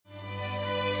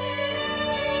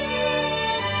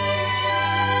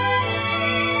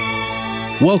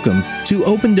Welcome to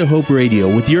Open to Hope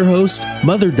Radio with your host,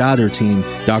 mother-daughter team,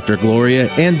 Dr. Gloria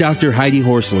and Dr. Heidi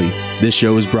Horsley. This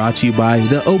show is brought to you by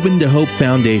the Open to Hope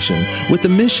Foundation with the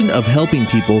mission of helping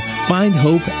people find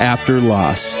hope after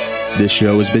loss. This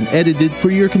show has been edited for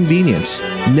your convenience.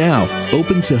 Now,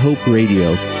 Open to Hope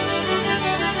Radio.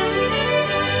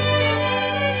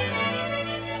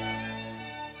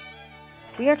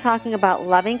 We are talking about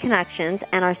loving connections,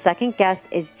 and our second guest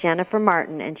is Jennifer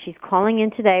Martin, and she's calling in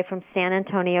today from San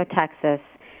Antonio, Texas.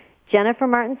 Jennifer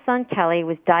Martin's son, Kelly,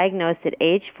 was diagnosed at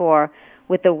age 4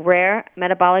 with a rare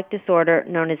metabolic disorder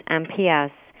known as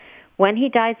MPS. When he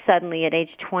died suddenly at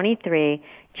age 23,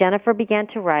 Jennifer began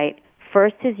to write,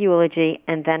 first his eulogy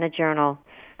and then a journal.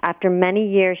 After many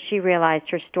years, she realized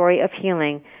her story of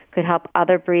healing could help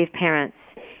other bereaved parents,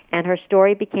 and her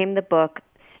story became the book,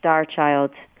 Star Child.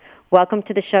 Welcome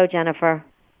to the show, Jennifer.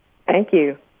 Thank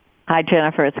you. Hi,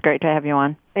 Jennifer. It's great to have you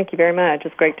on. Thank you very much.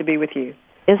 It's great to be with you.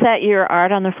 Is that your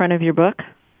art on the front of your book?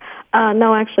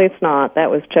 No, actually it's not.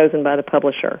 That was chosen by the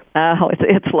publisher. Oh,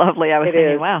 it's lovely. I was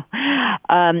thinking, is. wow.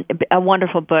 A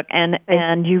wonderful book.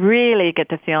 And you really get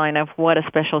the feeling of what a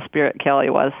special spirit Kelly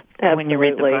was when you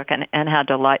read the book, and how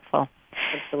delightful.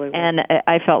 Absolutely. And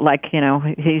I felt like,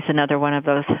 he's another one of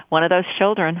those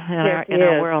children in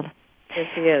our world. Yes,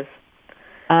 he is.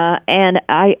 And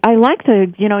I like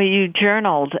you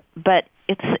journaled, but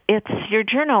your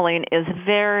journaling is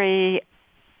very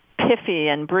pithy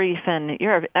and brief, and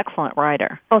you're an excellent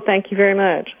writer. Oh, thank you very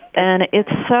much. And it's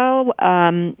so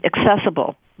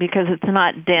accessible because it's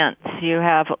not dense. You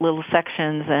have little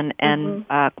sections and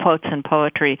quotes and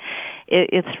poetry.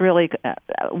 It's really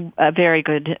a very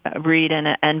good read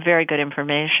and very good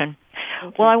information.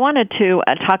 Well, I wanted to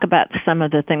talk about some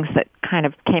of the things that kind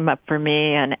of came up for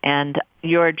me and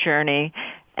your journey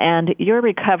and your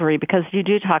recovery, because you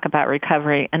do talk about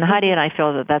recovery, and Heidi and I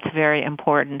feel that that's very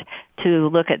important to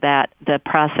look at the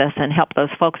process, and help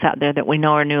those folks out there that we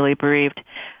know are newly bereaved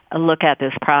look at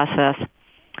this process.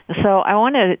 So I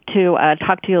wanted to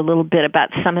talk to you a little bit about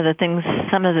some of the things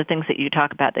that you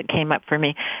talk about that came up for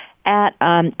me. At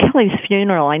Kelly's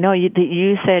funeral, I know that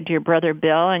you said your brother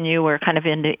Bill and you were kind of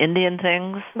into Indian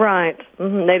things. Right.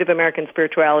 Mm-hmm. Native American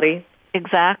spirituality.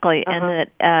 Exactly. And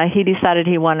that he decided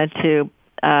he wanted to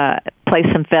play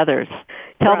some feathers.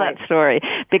 Tell that story,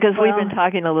 because we've been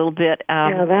talking a little bit.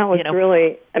 That was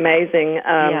really amazing.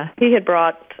 He had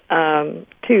brought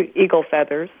 2 eagle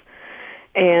feathers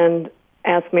and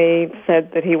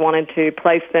said that he wanted to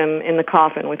place them in the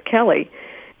coffin with Kelly.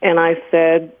 And I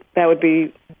said that would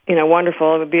be,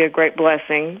 wonderful. It would be a great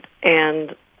blessing.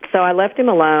 And so I left him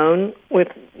alone with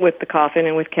the coffin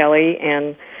and with Kelly,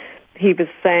 and he was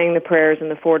saying the prayers in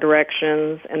the 4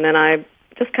 directions. And then I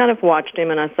just kind of watched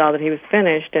him, and I saw that he was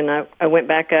finished, and I went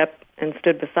back up and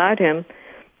stood beside him.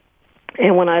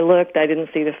 And when I looked, I didn't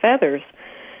see the feathers.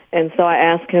 And so I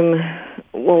asked him,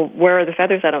 well, where are the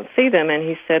feathers? I don't see them. And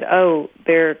he said, oh,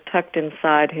 they're tucked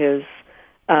inside his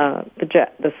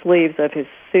the sleeves of his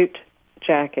suit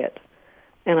jacket.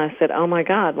 And I said, oh, my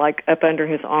God, like up under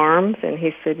his arms? And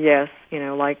he said, yes,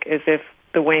 like as if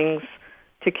the wings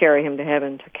to carry him to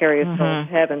heaven, to carry his soul to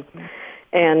heaven.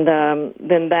 And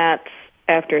then that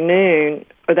afternoon,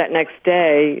 or that next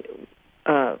day,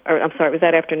 it was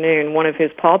that afternoon, one of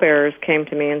his pallbearers came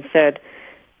to me and said,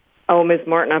 oh, Ms.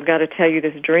 Martin, I've got to tell you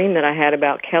this dream that I had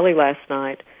about Kelly last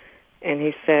night. And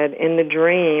he said, in the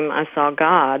dream, I saw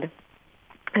God,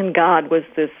 and God was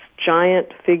this giant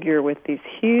figure with these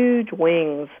huge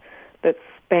wings that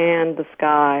spanned the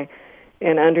sky,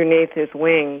 and underneath his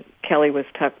wing, Kelly was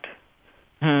tucked.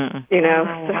 Oh,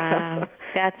 wow.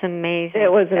 That's amazing.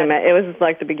 It was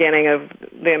like the beginning of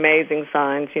the amazing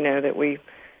signs, that we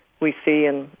see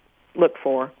and look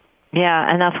for.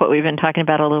 Yeah, and that's what we've been talking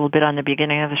about a little bit on the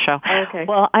beginning of the show. Okay.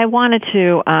 Well, I wanted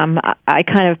to, I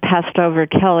kind of passed over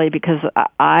Kelly because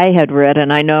I had read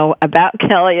and I know about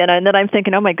Kelly, and then I'm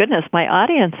thinking, oh my goodness, my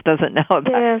audience doesn't know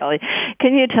about Kelly.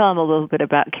 Can you tell them a little bit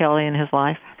about Kelly and his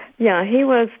life? Yeah, he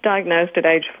was diagnosed at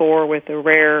age 4 with a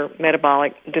rare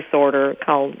metabolic disorder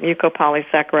called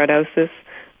mucopolysaccharidosis,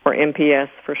 or MPS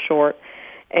for short.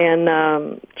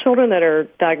 And children that are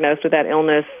diagnosed with that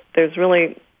illness, there's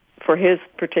really, for his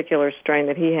particular strain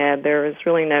that he had, there is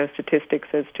really no statistics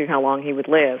as to how long he would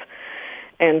live.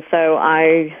 And so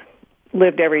I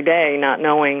lived every day not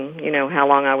knowing, how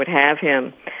long I would have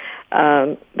him.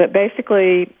 But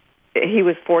basically, he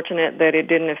was fortunate that it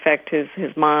didn't affect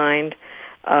his mind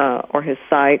or his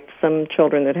sight. Some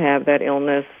children that have that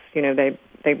illness,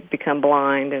 they become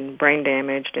blind and brain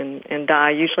damaged and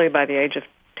die usually by the age of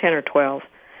 10 or 12.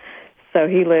 So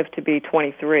he lived to be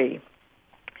 23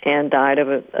 and died of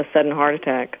a sudden heart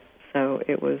attack. So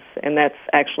it was, and that's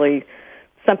actually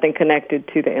something connected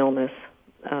to the illness.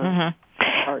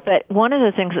 But one of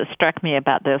the things that struck me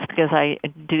about this, because I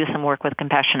do some work with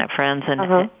Compassionate Friends,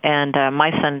 and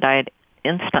my son died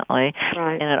instantly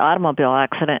in an automobile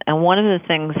accident. And one of the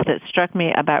things that struck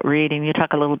me about reading, you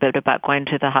talk a little bit about going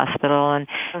to the hospital,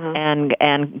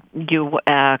 and you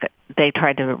they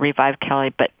tried to revive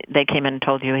Kelly, but they came in and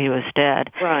told you he was dead.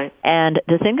 Right. And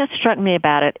the thing that struck me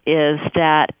about it is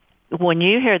that when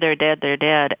you hear they're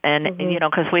dead, and you know,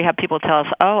 because we have people tell us,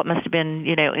 oh, it must have been,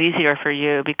 you know, easier for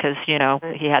you because, you know,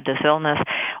 he had this illness,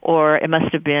 or it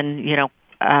must have been, you know,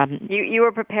 you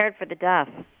were prepared for the death.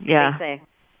 Yeah. They say.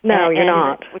 No, you're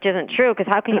not. Which isn't true,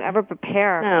 because how can you ever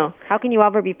prepare? No. How can you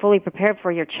ever be fully prepared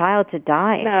for your child to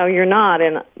die? No, you're not.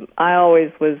 And I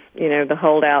always was, you know, the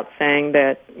holdout saying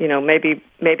that, you know, maybe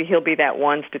he'll be that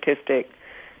one statistic,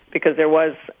 because there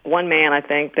was one man, I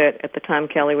think, that at the time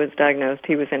Kelly was diagnosed,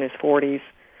 he was in his 40s.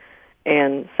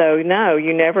 And so, no,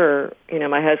 you never, you know,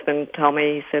 my husband told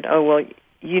me, he said, oh, well,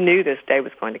 you knew this day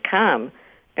was going to come.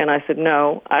 And I said,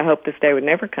 no, I hope this day would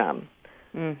never come.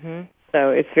 Mm-hmm.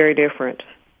 So it's very different.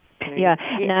 Yeah.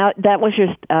 Now that was your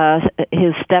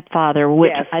his stepfather,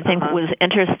 which yes, I think was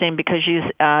interesting because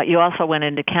you also went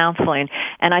into counseling,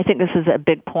 and I think this is a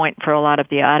big point for a lot of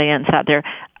the audience out there.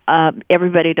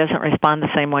 Everybody doesn't respond the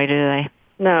same way, do they?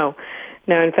 No.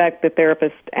 In fact, the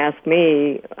therapist asked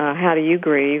me, "How do you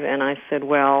grieve?" And I said,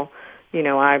 "Well, you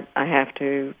know, I have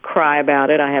to cry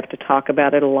about it. I have to talk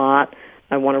about it a lot.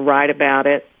 I want to write about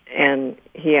it." And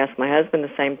he asked my husband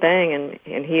the same thing,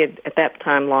 and he had at that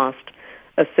time lost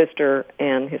a sister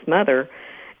and his mother,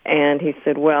 and he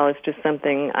said, well, it's just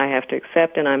something I have to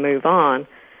accept and I move on.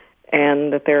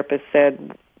 And the therapist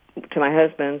said to my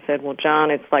husband, said, well,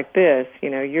 John, it's like this, you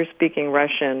know, you're speaking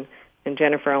Russian and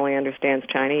Jennifer only understands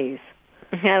Chinese.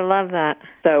 I love that.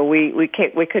 So we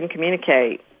couldn't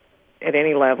communicate at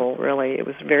any level, really. It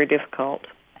was very difficult.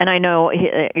 And I know,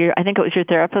 I think it was your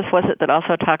therapist, was it, that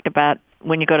also talked about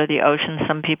when you go to the ocean,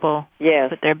 some people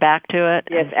put their back to it?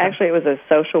 Yes, actually it was a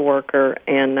social worker,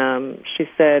 and she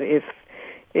said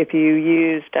if you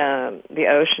used the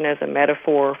ocean as a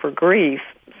metaphor for grief,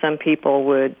 some people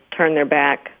would turn their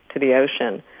back to the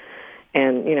ocean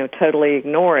and, you know, totally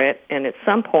ignore it. And at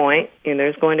some point, you know,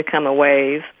 there's going to come a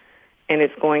wave, and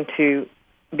it's going to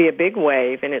be a big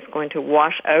wave, and it's going to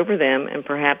wash over them and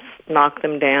perhaps knock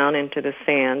them down into the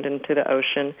sand, into the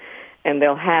ocean, and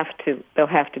they'll have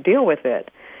to deal with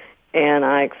it. And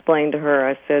I explained to her,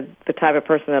 I said, the type of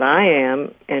person that I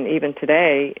am, and even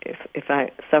today, if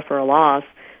I suffer a loss,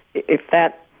 if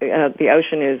that the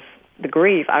ocean is the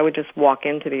grief, I would just walk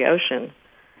into the ocean,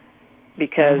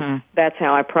 because that's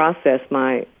how I process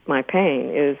my pain.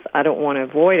 Is I don't want to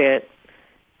avoid it,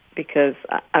 because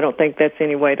I don't think that's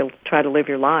any way to try to live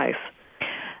your life.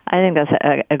 I think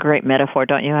that's a great metaphor,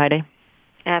 don't you, Heidi?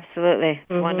 Absolutely.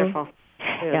 Wonderful.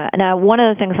 Yeah. Now, one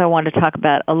of the things I wanted to talk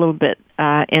about a little bit,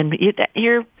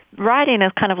 your writing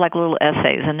is kind of like little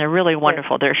essays, and they're really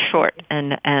wonderful. They're short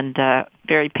and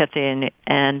very pithy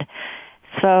and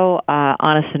so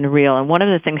honest and real. And one of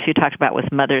the things you talked about was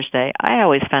Mother's Day. I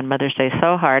always found Mother's Day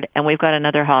so hard, and we've got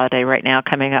another holiday right now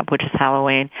coming up, which is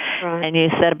Halloween. Right. And you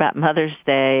said about Mother's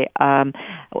Day,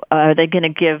 are they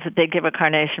going to give a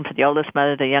carnation for the oldest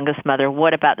mother, the youngest mother?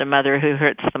 What about the mother who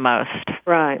hurts the most?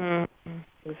 Right. Mm-hmm.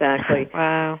 Exactly.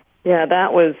 Wow. Yeah,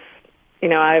 that was, you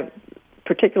know, I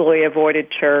particularly avoided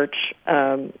church,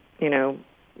 you know,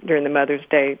 during the Mother's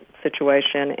Day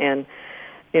situation. And,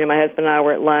 you know, my husband and I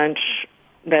were at lunch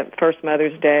that first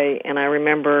Mother's Day, and I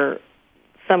remember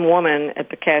some woman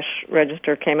at the cash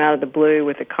register came out of the blue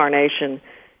with a carnation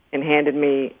and handed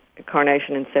me a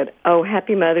carnation and said, oh,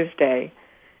 Happy Mother's Day.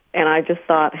 And I just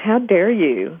thought, how dare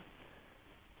you,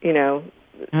 you know,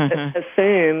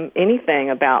 assume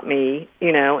anything about me,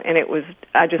 you know, and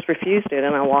I just refused it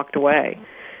and I walked away,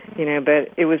 you know, but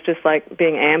it was just like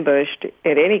being ambushed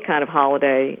at any kind of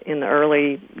holiday in the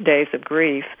early days of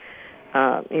grief. You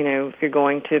know, if you're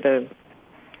going to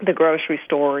the grocery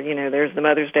store, you know, there's the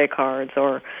Mother's Day cards,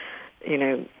 or, you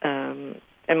know,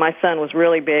 and my son was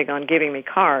really big on giving me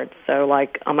cards. So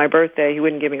like on my birthday, he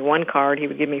wouldn't give me one card, he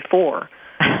would give me 4.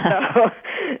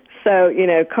 So, you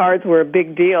know, cards were a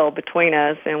big deal between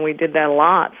us, and we did that a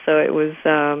lot. So it was,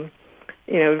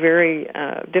 you know, very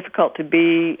difficult to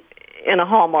be in a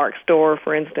Hallmark store,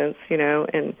 for instance, you know,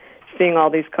 and seeing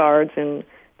all these cards and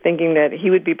thinking that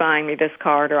he would be buying me this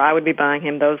card or I would be buying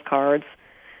him those cards.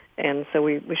 And so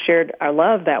we shared our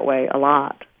love that way a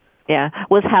lot. Yeah.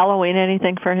 Was Halloween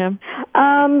anything for him?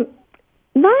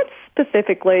 Not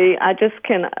specifically. I just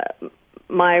can...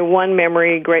 my one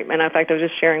memory, in fact, I was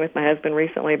just sharing with my husband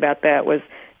recently about that,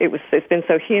 it's been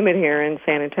so humid here in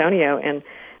San Antonio, and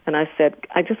And I said,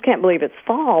 I just can't believe it's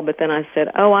fall. But then I said,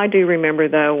 oh, I do remember,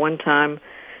 though, one time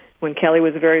when Kelly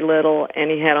was very little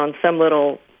and he had on some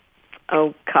little,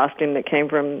 costume that came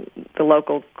from the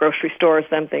local grocery store or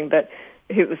something. But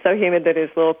it was so humid that his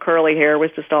little curly hair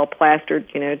was just all plastered,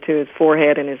 to his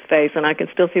forehead and his face. And I can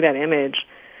still see that image,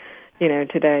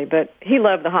 today. But he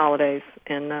loved the holidays.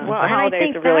 And the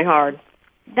holidays are really hard.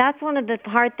 That's one of the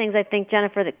hard things, I think,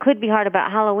 Jennifer, that could be hard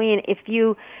about Halloween. If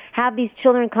you have these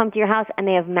children come to your house and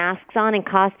they have masks on and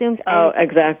costumes. Oh,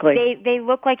 exactly. They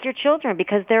look like your children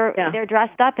because they're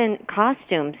dressed up in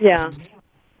costumes. Yeah,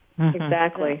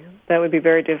 exactly. That would be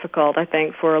very difficult, I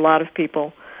think, for a lot of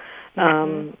people.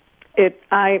 I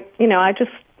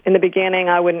just, in the beginning,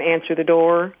 I wouldn't answer the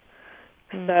door.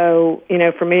 So,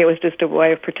 for me, it was just a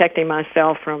way of protecting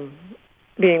myself from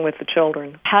being with the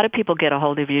children. How do people get a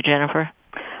hold of you, Jennifer?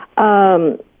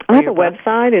 I have a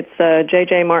website. It's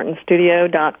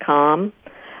jjmartinstudio.com.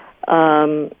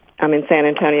 I'm in San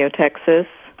Antonio, Texas.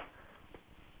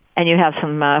 And you have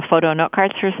some photo note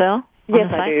cards for sale?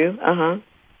 Yes, I do.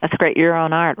 That's great. Your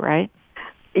own art, right?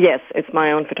 Yes, it's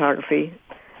my own photography.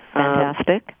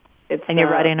 Fantastic. And you're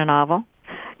writing a novel?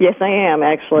 Yes, I am,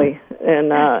 actually.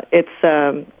 And it's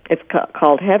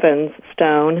called Heaven's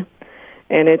Stone.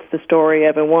 And it's the story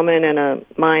of a woman and a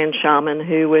Mayan shaman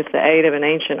who, with the aid of an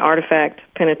ancient artifact,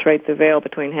 penetrates the veil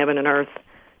between heaven and earth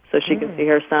so she can see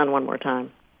her son one more time.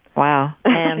 Wow.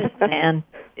 And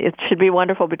it should be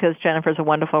wonderful because Jennifer's a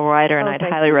wonderful writer, and I'd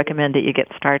highly recommend that you get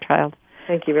Star Child.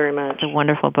 Thank you very much. It's a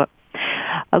wonderful book.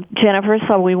 Jennifer,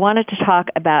 so we wanted to talk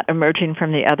about Emerging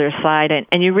from the Other Side,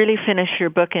 and you really finished your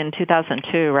book in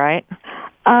 2002, right?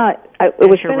 It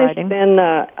was finished, then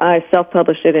I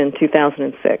self-published it in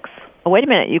 2006. Oh, wait a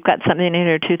minute, you've got something in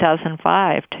here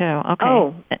 2005 too. Okay.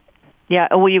 Oh. Yeah,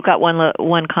 well, you've got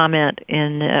one comment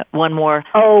in one more.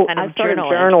 Oh, I started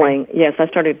journaling. Yes, I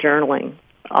started journaling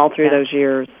all through those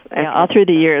years. Yeah, all through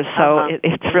the years, so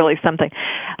it's really something.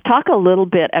 Talk a little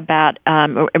bit about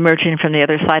Emerging from the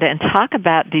Other Side, and talk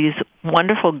about these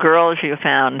wonderful girls you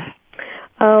found.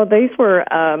 Oh, these were,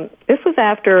 this was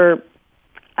after,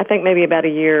 I think maybe about a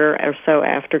year or so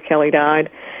after Kelly died.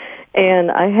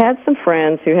 And I had some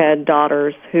friends who had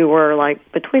daughters who were like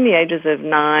between the ages of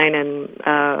 9 and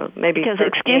maybe 13.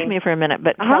 Excuse me for a minute,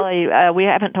 but Kelly, we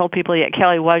haven't told people yet,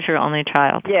 Kelly was your only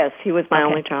child. Yes, he was my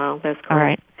only child. That's correct. All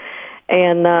right.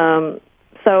 And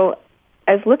so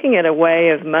as looking at a way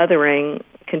of mothering,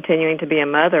 continuing to be a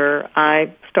mother,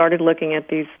 I started looking at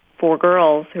these 4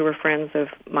 girls who were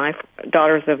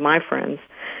daughters of my friends,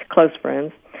 close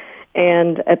friends.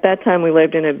 And at that time, we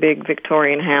lived in a big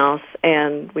Victorian house,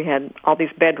 and we had all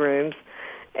these bedrooms.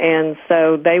 And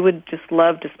so they would just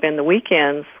love to spend the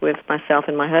weekends with myself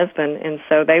and my husband. And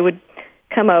so they would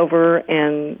come over,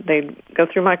 and they'd go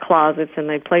through my closets, and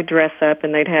they'd play dress up,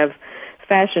 and they'd have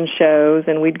fashion shows,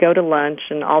 and we'd go to lunch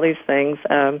and all these things.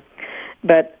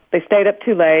 But they stayed up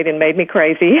too late and made me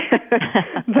crazy.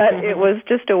 But it was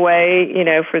just a way,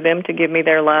 for them to give me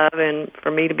their love and for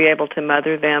me to be able to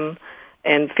mother them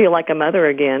and feel like a mother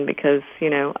again, because,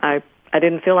 I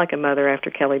didn't feel like a mother after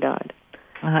Kelly died.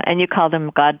 And you call them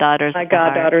goddaughters. My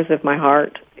goddaughters of my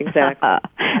heart, exactly.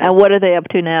 And what are they up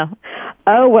to now?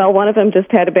 Oh, well, one of them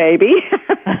just had a baby.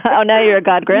 Oh, now you're a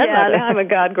god-grandmother. Yeah, now I'm a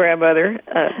god-grandmother,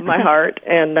 my heart.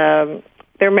 And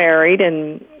they're married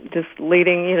and just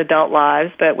leading adult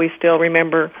lives, but we still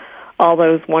remember all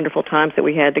those wonderful times that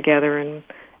we had together, and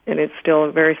it's still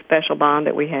a very special bond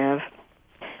that we have.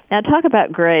 Now, talk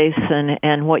about Grace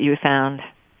and what you found.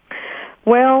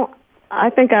 Well, I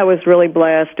think I was really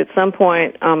blessed. At some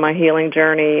point on my healing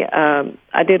journey,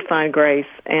 I did find Grace,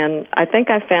 and I think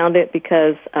I found it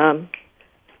because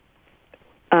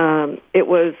it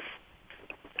was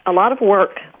a lot of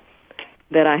work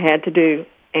that I had to do,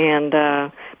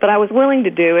 but I was willing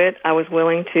to do it. I was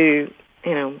willing to,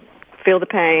 feel the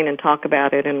pain and talk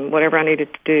about it and whatever I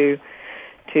needed to do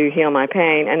to heal my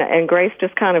pain. And Grace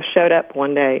just kind of showed up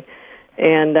one day.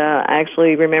 And I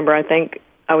actually remember, I think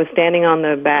I was standing on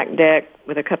the back deck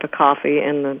with a cup of coffee,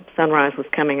 and the sunrise was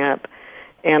coming up.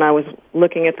 And I was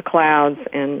looking at the clouds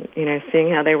and,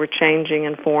 seeing how they were changing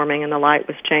and forming, and the light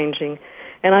was changing.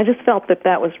 And I just felt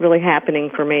that was really happening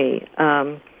for me.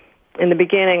 In the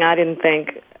beginning, I didn't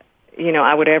think,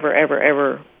 I would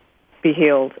ever be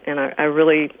healed. And I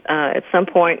really, at some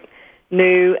point,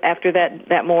 knew after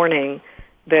that morning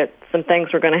that some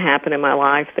things were going to happen in my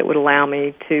life that would allow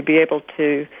me to be able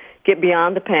to get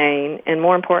beyond the pain, and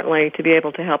more importantly, to be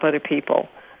able to help other people.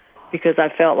 Because I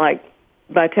felt like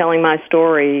by telling my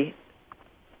story,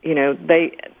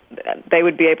 they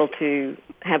would be able to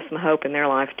have some hope in their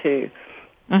life too.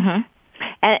 Mm-hmm.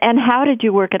 And how did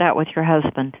you work it out with your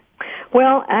husband?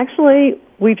 Well, actually,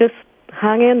 we just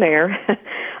hung in there.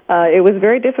 It was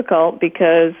very difficult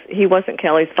because he wasn't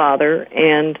Kelly's father,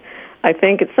 and I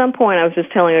think at some point I was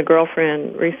just telling a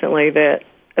girlfriend recently that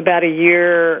about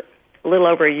a little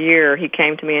over a year, he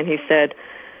came to me and he said,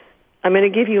 I'm going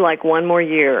to give you like one more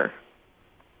year,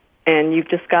 and you've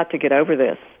just got to get over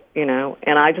this, you know.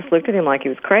 And I just looked at him like he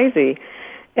was crazy,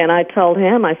 and I told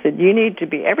him, I said, you need to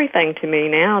be everything to me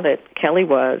now that Kelly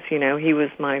was. You know, he was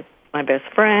my best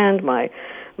friend, my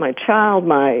child,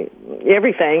 my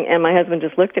everything. And my husband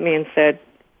just looked at me and said,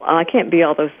 well, I can't be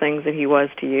all those things that he was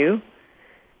to you.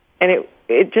 And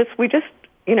we just,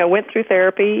 you know, went through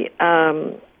therapy.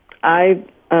 I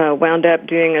wound up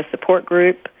doing a support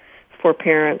group for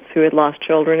parents who had lost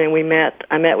children, and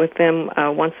I met with them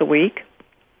once a week.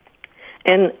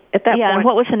 And at that point, and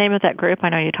what was the name of that group? I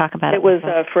know you talk about it. It was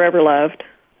Forever Loved.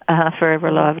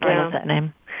 Forever Loved. I love that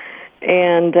name.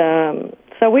 And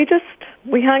so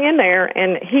we hung in there,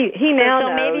 and he now knows.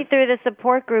 So maybe through the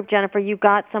support group, Jennifer, you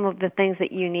got some of the things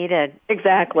that you needed.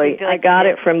 Exactly. I got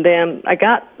it from them. I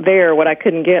got there what I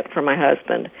couldn't get from my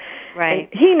husband. Right.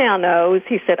 And he now knows.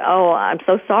 He said, oh, I'm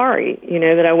so sorry, you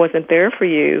know, that I wasn't there for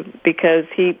you, because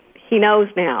he knows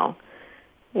now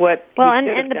what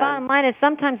and the bottom line is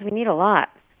sometimes we need a lot.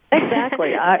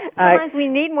 Exactly. Sometimes we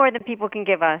need more than people can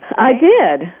give us. Right?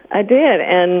 I did.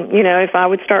 And, you know, if I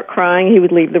would start crying, he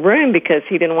would leave the room because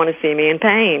he didn't want to see me in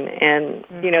pain. And,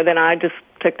 you know, then I just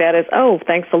took that as, oh,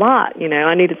 thanks a lot. You know,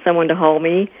 I needed someone to hold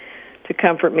me, to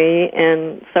comfort me.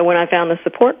 And so when I found the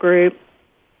support group,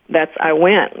 I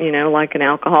went, you know, like an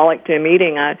alcoholic to a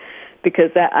meeting,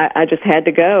 because I just had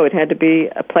to go. It had to be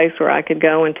a place where I could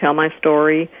go and tell my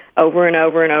story over and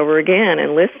over and over again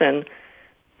and listen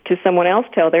to someone else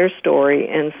tell their story.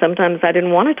 And sometimes I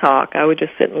didn't want to talk. I would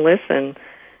just sit and listen,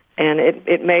 and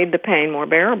it made the pain more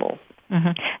bearable.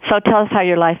 Mm-hmm. So tell us how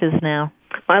your life is now.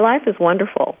 My life is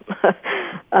wonderful.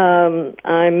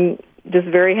 I'm just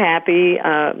very happy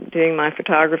doing my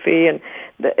photography, and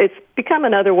it's become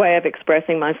another way of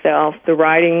expressing myself. The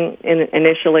writing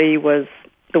initially was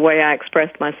the way I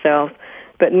expressed myself,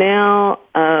 but now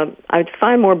I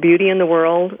find more beauty in the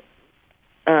world,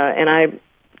 and I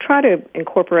try to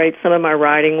incorporate some of my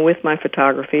writing with my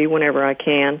photography whenever I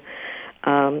can,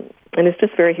 and it's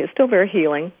still very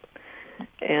healing.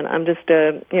 And I'm just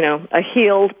a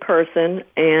healed person,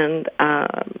 and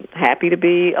happy to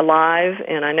be alive.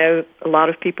 And I know a lot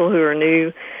of people who are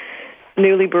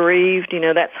newly bereaved, you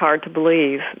know, that's hard to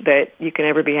believe that you can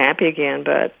ever be happy again.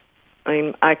 But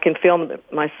I can feel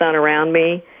my son around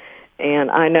me,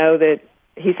 and I know that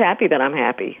he's happy that I'm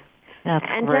happy. That's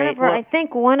and great. Jennifer, I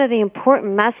think one of the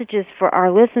important messages for our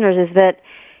listeners is that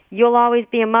you'll always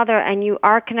be a mother, and you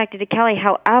are connected to Kelly.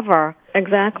 However,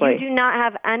 exactly, you do not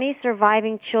have any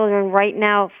surviving children right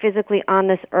now physically on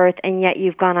this earth, and yet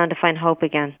you've gone on to find hope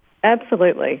again.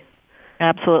 Absolutely.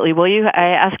 Absolutely.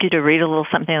 I asked you to read a little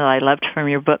something that I loved from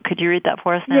your book. Could you read that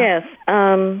for us now? Yes.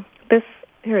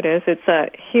 Here it is.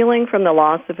 It's healing from the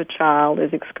loss of a child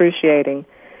is excruciating,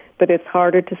 but it's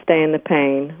harder to stay in the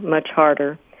pain, much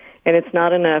harder. And it's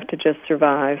not enough to just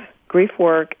survive. Grief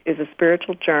work is a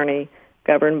spiritual journey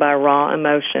governed by raw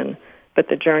emotion, but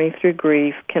the journey through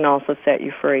grief can also set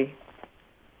you free.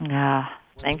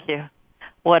 Thank you.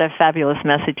 What a fabulous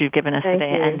message you've given us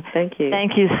today. And thank you.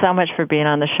 Thank you so much for being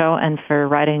on the show and for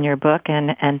writing your book,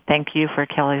 and thank you for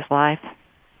Kelly's life.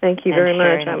 Thank you very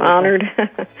much. I'm honored.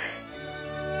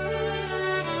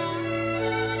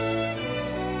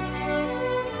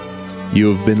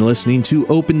 You have been listening to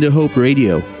Open to Hope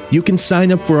Radio. You can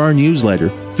sign up for our newsletter,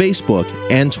 Facebook,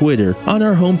 and Twitter on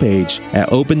our homepage at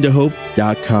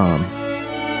opentohope.com.